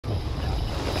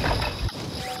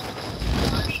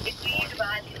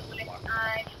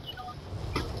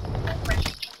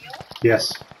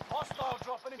Yes. Hostile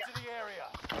dropping into the area.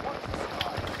 Watch the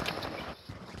sky.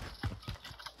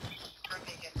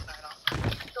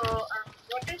 So,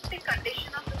 what is the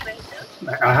condition of the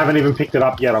vehicle? I haven't even picked it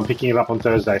up yet. I'm picking it up on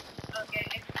Thursday. Okay,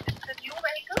 it's a new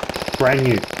vehicle? Brand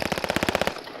new.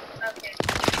 Okay.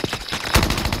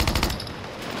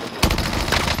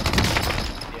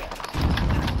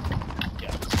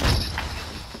 So,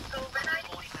 when are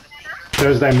you picking it up?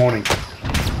 Thursday morning. He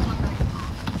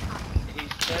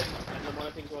said, and then one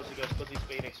of the things was he goes, because he's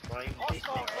been explained,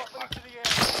 Hostile dropping into the area.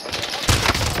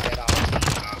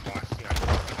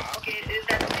 Okay, is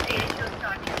that the date you're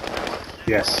starting?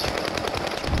 Yes.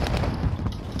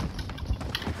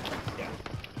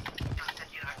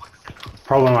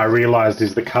 Problem I realised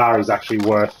is the car is actually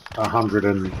worth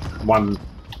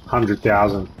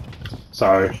 100,000.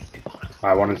 So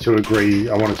I wanted to agree.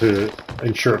 I wanted to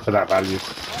insure it for that value.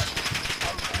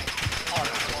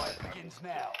 Fight begins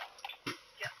now.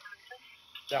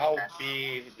 the whole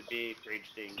beer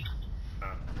bridge thing.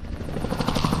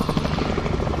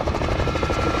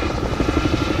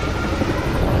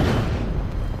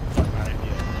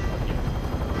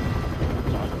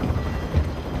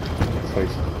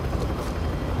 Please.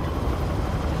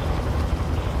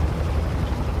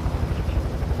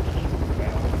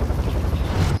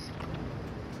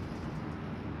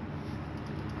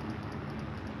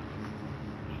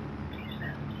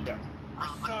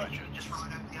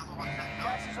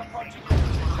 Gas is approaching.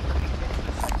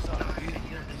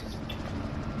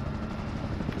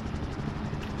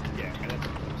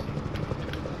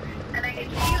 And I can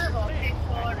see you have opted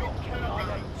for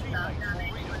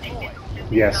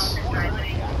Yes.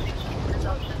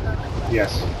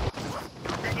 Yes. And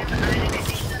you have added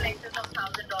additional excess of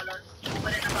 $1,000 over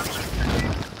and above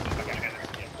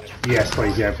Yes,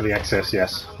 please. Yeah, for the excess.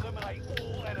 Yes. To eliminate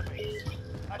all enemies.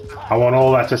 I want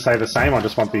all that to stay the same. I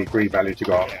just want the agreed value to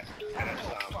go up. Yeah,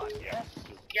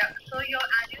 so your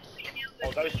annual premium will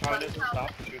All those be toners and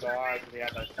stuff, should I actually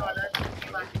have those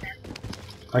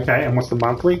 $1,061. Okay, and what's the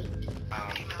monthly?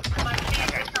 Monthly will come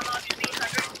out to be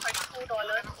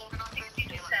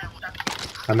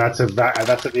 $134.62. And that's at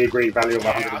the agreed value of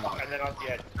 109. And then I'll,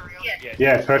 Yes.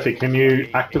 Yeah, perfect. Can you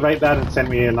activate that and send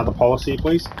me another policy,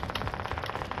 please?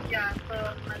 Yeah,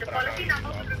 so the policy number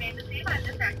will remain the same. I'll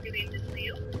just activate it for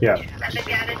you. Yeah. And the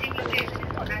garaging location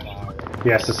is Ashland.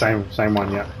 Yes, the same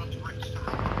one. Yeah.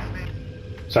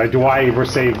 So do I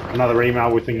receive another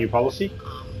email with the new policy?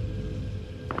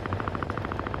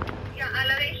 Yeah,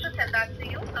 I'll arrange to send that to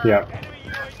you. Yeah. You will be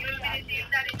receiving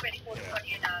that in 24 to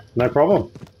 48 hours. No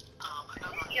problem.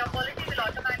 Your policy will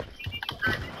automatically renew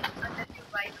annually unless you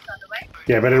advise us otherwise.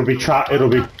 Yeah, but it'll be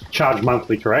charged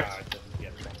monthly, correct? Yeah,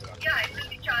 it will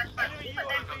be charged monthly, but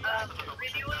then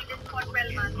renewal is for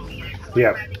 12 months period. So Yeah.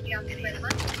 automatically after 12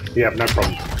 months. Yeah, no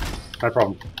problem. No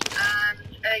problem.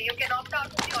 And you can opt out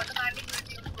of the automatic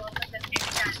review process at any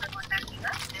time by contacting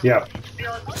us. Yeah. We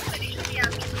also finish the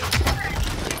application and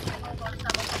you know about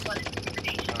some of the policy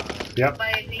limitations. Yep. By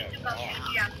agreeing to complete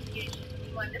the application,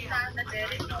 you understand that there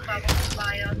is no cover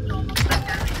by a storm of flood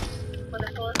damage for the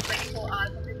first 24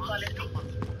 hours of this policy.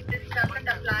 This doesn't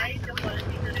apply if your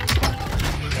policy is a renewal or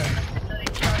similar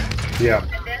insurance. Yeah. And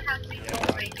there has been no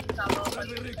rating cover for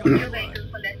your vehicle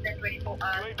for less than 24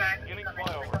 hours prior to the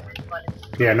commencement of this policy.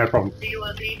 Yeah, no problem. Do you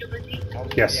agree to proceed?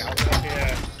 Yes. Yeah, I'll be up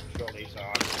here shortly, so I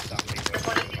can start The making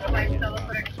policy provides cover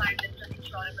for a defined list of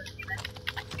insurable events.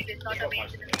 It is not a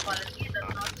maintenance policy and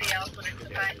does not pay out for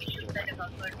rectifying issues that have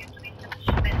occurred due to recent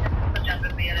shipments for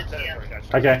general wear and tear.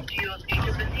 Okay. Do you agree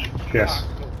to proceed? Yes.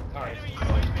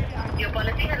 Your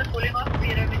policy has a cooling off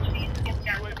period which means it can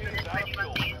cancel within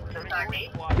 21 days from the start date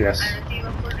Yes. and receive a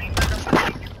full refund of the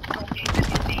premium no claim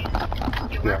within days.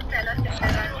 You must tell us if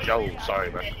there are Yo, issues sorry,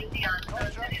 to man. tell you the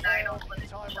answers to deny or for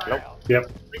this insurance. Yep.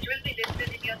 Which will be listed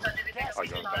in your certificate of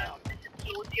insurance. This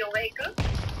includes your vehicle,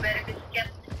 where it is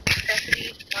kept,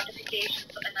 accessories,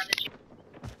 modifications, and other changes.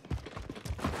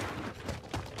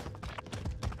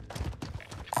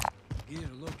 Gear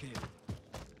located.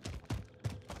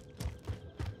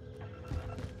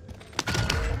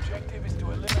 Objective is to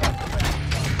eliminate the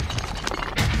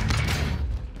bounty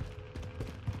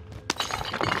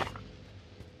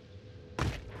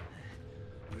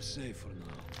We're safe for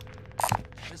now.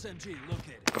 SMG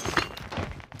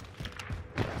located.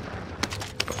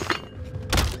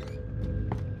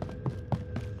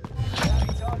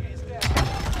 Bounty target is down.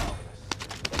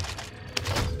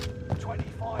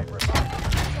 25 remaining.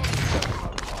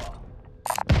 So far.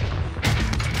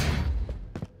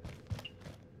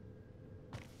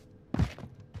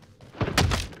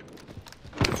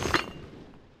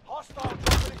 Hostile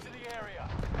dropping into the area.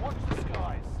 Watch the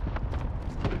skies.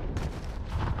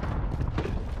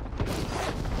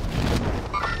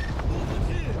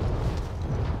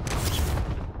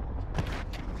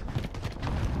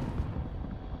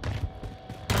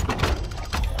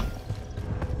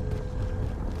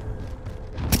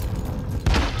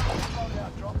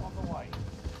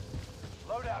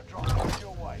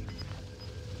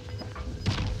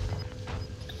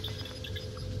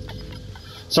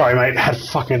 Sorry, mate. Had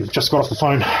fucking just got off the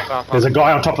phone. There's a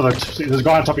guy on top of the. There's a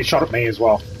guy on top. He shot at me as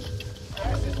well.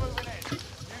 Gas is moving in.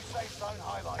 New safe zone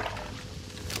highlighted.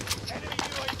 Enemy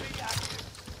UAV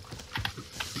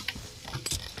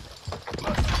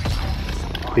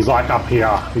active. He's like up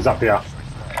here. He's up here.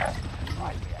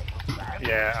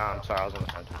 Yeah, sorry, I was on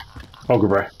the phone. Oh, good,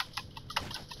 bro.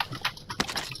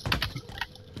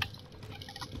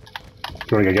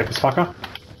 You wanna go get this fucker?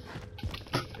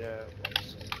 Yeah.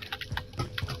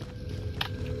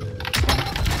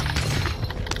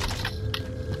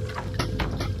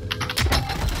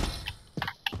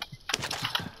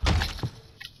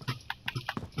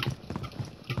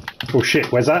 Oh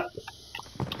shit, where's that?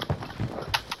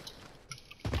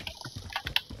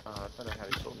 I don't know how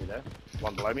he saw me there.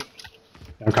 One below me.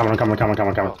 I'm coming.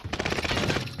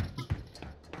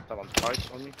 Someone's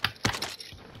close on me.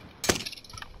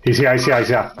 He's here. Yeah, He's mate,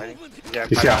 here. I'm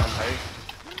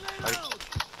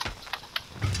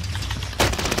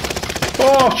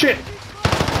Oh shit!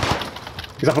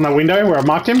 He's up on that window where I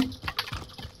marked him.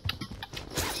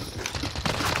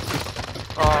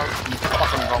 Oh, you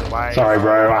fucking wrong way. Sorry,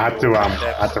 bro. I had to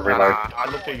reload. I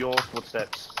looked at your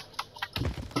footsteps.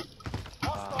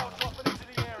 Hostile dropping into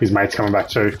the area. His mate's coming back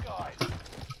too. Skies.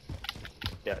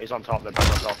 Yeah, he's on top. They're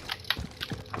both on top.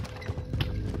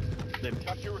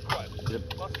 Cut your request.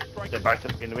 They're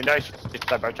both in the windows.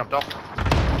 They both jumped off.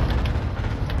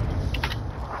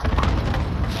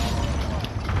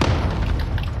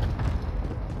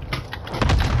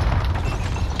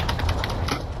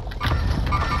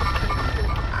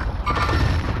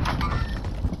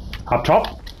 Up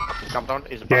top? Jumped on.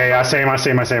 Is it Yeah, I see him.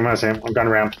 I'm going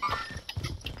around.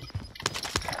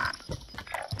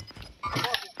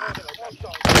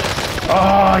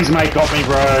 Oh, his mate got me,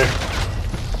 bro.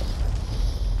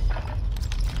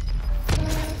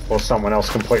 Or someone else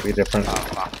completely different. Oh,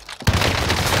 fuck.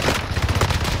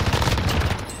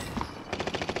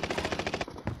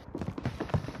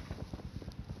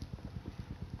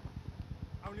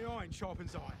 Only iron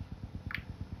sharpens iron.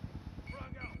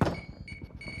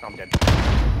 I'm dead.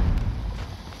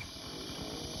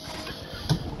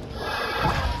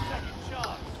 Second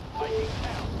chance. Make it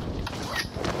count.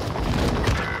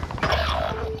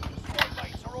 Squad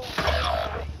mates are all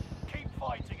dead. Keep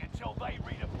fighting until they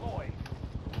redeploy.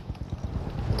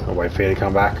 I'll wait for you to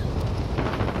come back. Down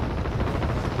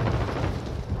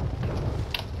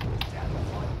to the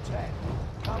final 10.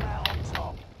 Come out on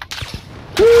top.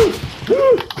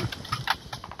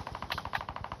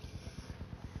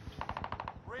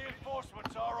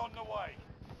 Reinforcements are on the way.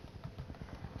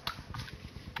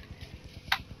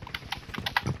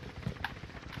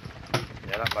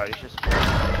 Yeah, that boat is just.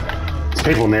 There's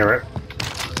people near it.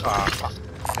 Oh, fuck.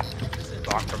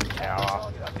 Like from the tower.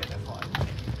 Target identified.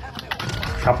 Have a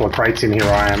little Couple of crates in here,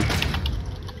 I am.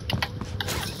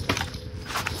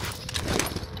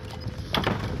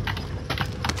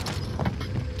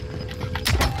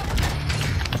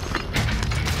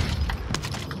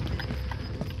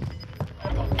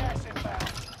 I've got gas inbound.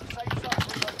 Safe zone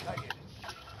relocated.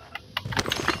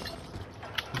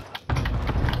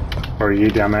 Where are you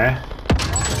down there?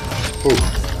 Ooh.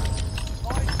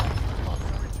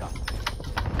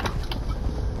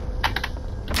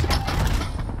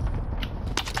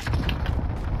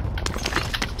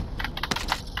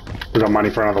 We got money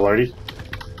for another loadie.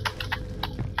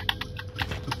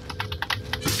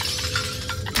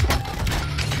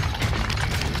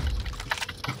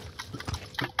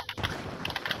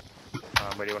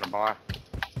 Where do you want to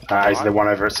buy? Is there one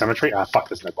over at Cemetery? Ah, fuck,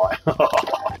 there's no buy. There's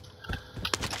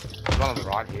one on the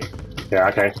right here. Yeah,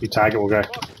 okay. You tag it, we'll go.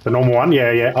 The normal one?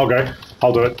 Yeah, I'll go.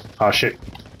 I'll do it. Oh, shit.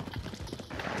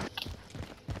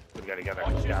 We'll go together.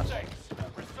 Watch your Gas. six.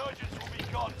 Resurgence will be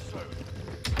gone soon.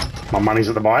 My money's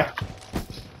at the buy.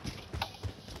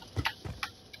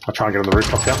 I'll try and get on the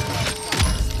rooftop here.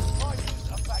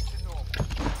 Prices are back to normal.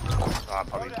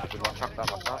 Probably would not chuck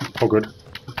that like that. All good.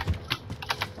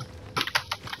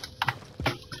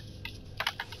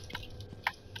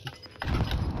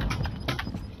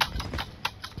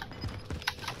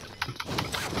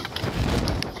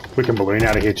 We can balloon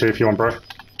out of here too if you want, bro. We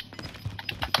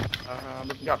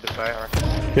can go up this way, I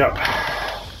reckon. Yep.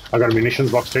 I got a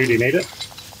munitions box too. Do you need it?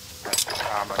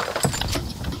 Okay.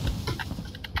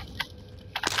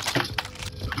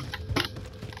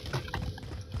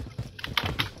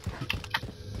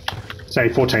 There's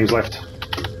only 4 teams left.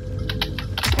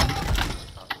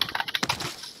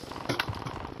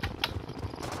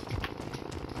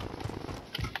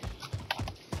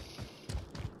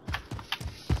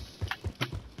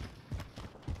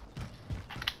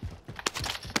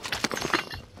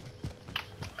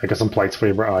 I got some plates for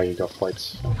you, bro. Oh, you got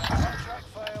plates. Contract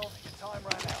failed. Your time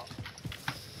ran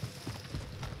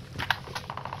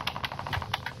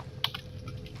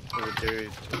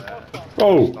dudes to there.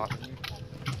 Oh! Nothing.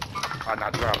 Oh, no,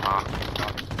 it's where I'm marked.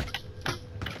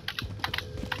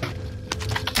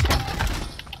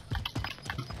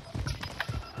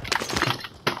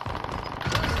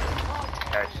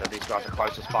 Okay, so these guys are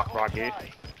close as fuck right here.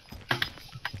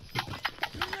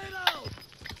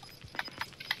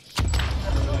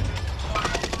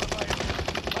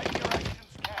 Make your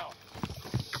actions count.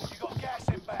 You got gas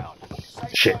inbound.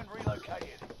 Safe Shit. zone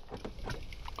relocated.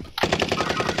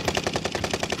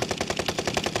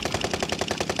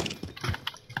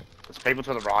 There's people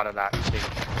to the right of that thing.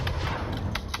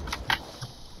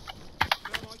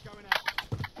 Thermite going out.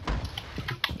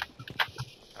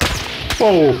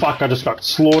 Oh, fuck, I just got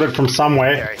slaughtered from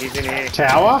somewhere. Yeah, he's in here.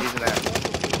 Tower? He's in there.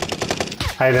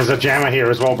 Hey, there's a jammer here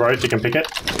as well, bro, if you can pick it.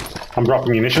 I'm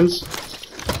dropping munitions.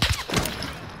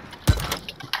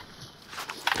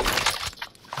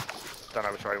 Don't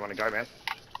know which way you want to go, man.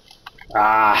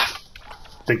 I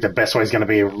think the best way is going to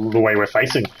be the way we're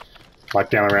facing. Like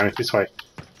down around it this way.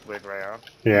 Weird way out.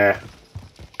 Yeah.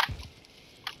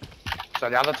 So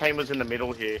the other team was in the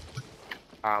middle here,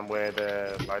 where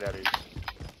the loadout is.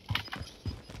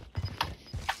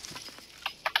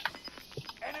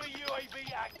 Enemy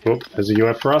UAV active. Oh, there's a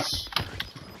UF for us.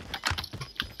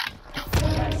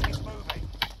 Gas is moving.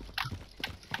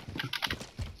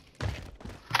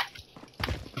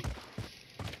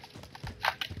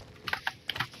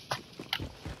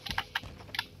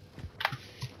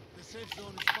 The safe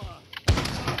zone is far.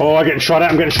 Oh, I'm getting shot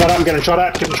at, I'm getting shot at, I'm getting shot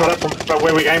at. Getting shot at from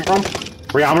where we came from.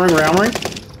 Rearmoring, rearmoring.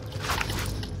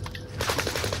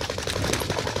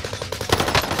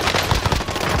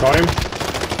 Got him.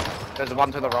 There's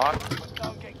one to the right. But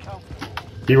don't get comfortable.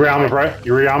 You rearmor, bro.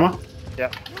 You rearmor.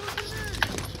 Yep.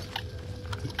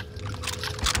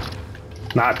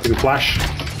 Nah, it didn't flash.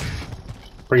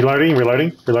 Reloading,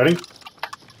 reloading, reloading.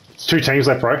 It's 2 teams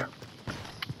left, bro. Enemy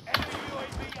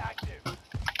UAV active.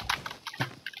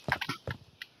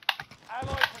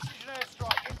 Allied precision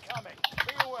airstrike incoming.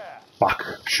 Be aware. Fuck,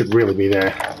 should really be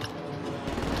there.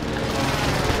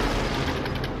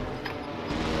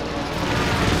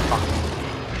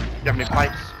 You have any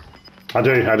plates? I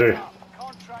do, I do.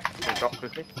 Contract Can you drop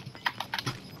quickly?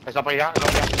 He's up here. He's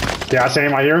up here. Yeah, I see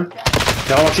him, I hear him.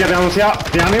 The other one's here, the other one's here.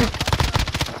 Down him.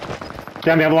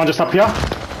 Down the other one just up here.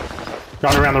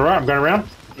 Going around the road, I'm going around.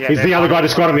 Yeah, He's the they're other guy fine.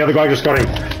 just got him, the other guy just got him.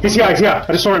 He's here, he's here.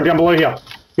 I just saw him down below here.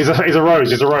 He's a rose,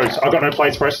 he's a rose. I've got no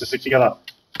plates for us to stick together.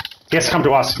 He has to come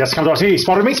to us, he has to come to us. Here, he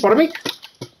spotted me, spotted me.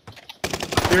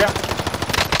 Here we are.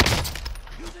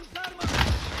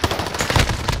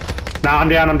 Nah, I'm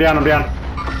down, I'm down, I'm down.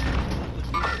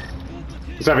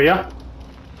 He's over here.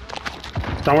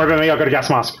 Don't worry about me, I've got a gas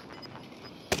mask.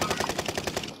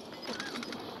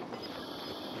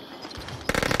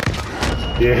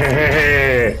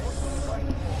 Yeah.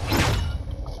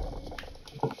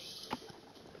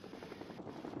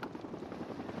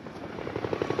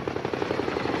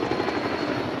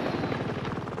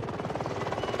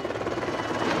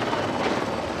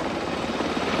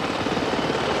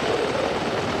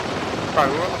 Bro,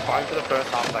 we were on the phone for the first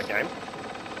half of that game.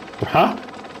 Huh?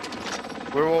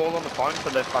 We were all on the phone for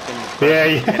the fucking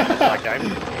Yeah, first 10 minutes of yeah. that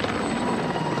game.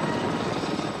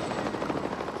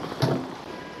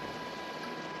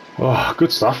 Oh,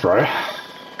 good stuff, bro.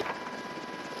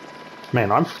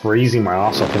 Man, I'm freezing my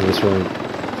ass off in this room.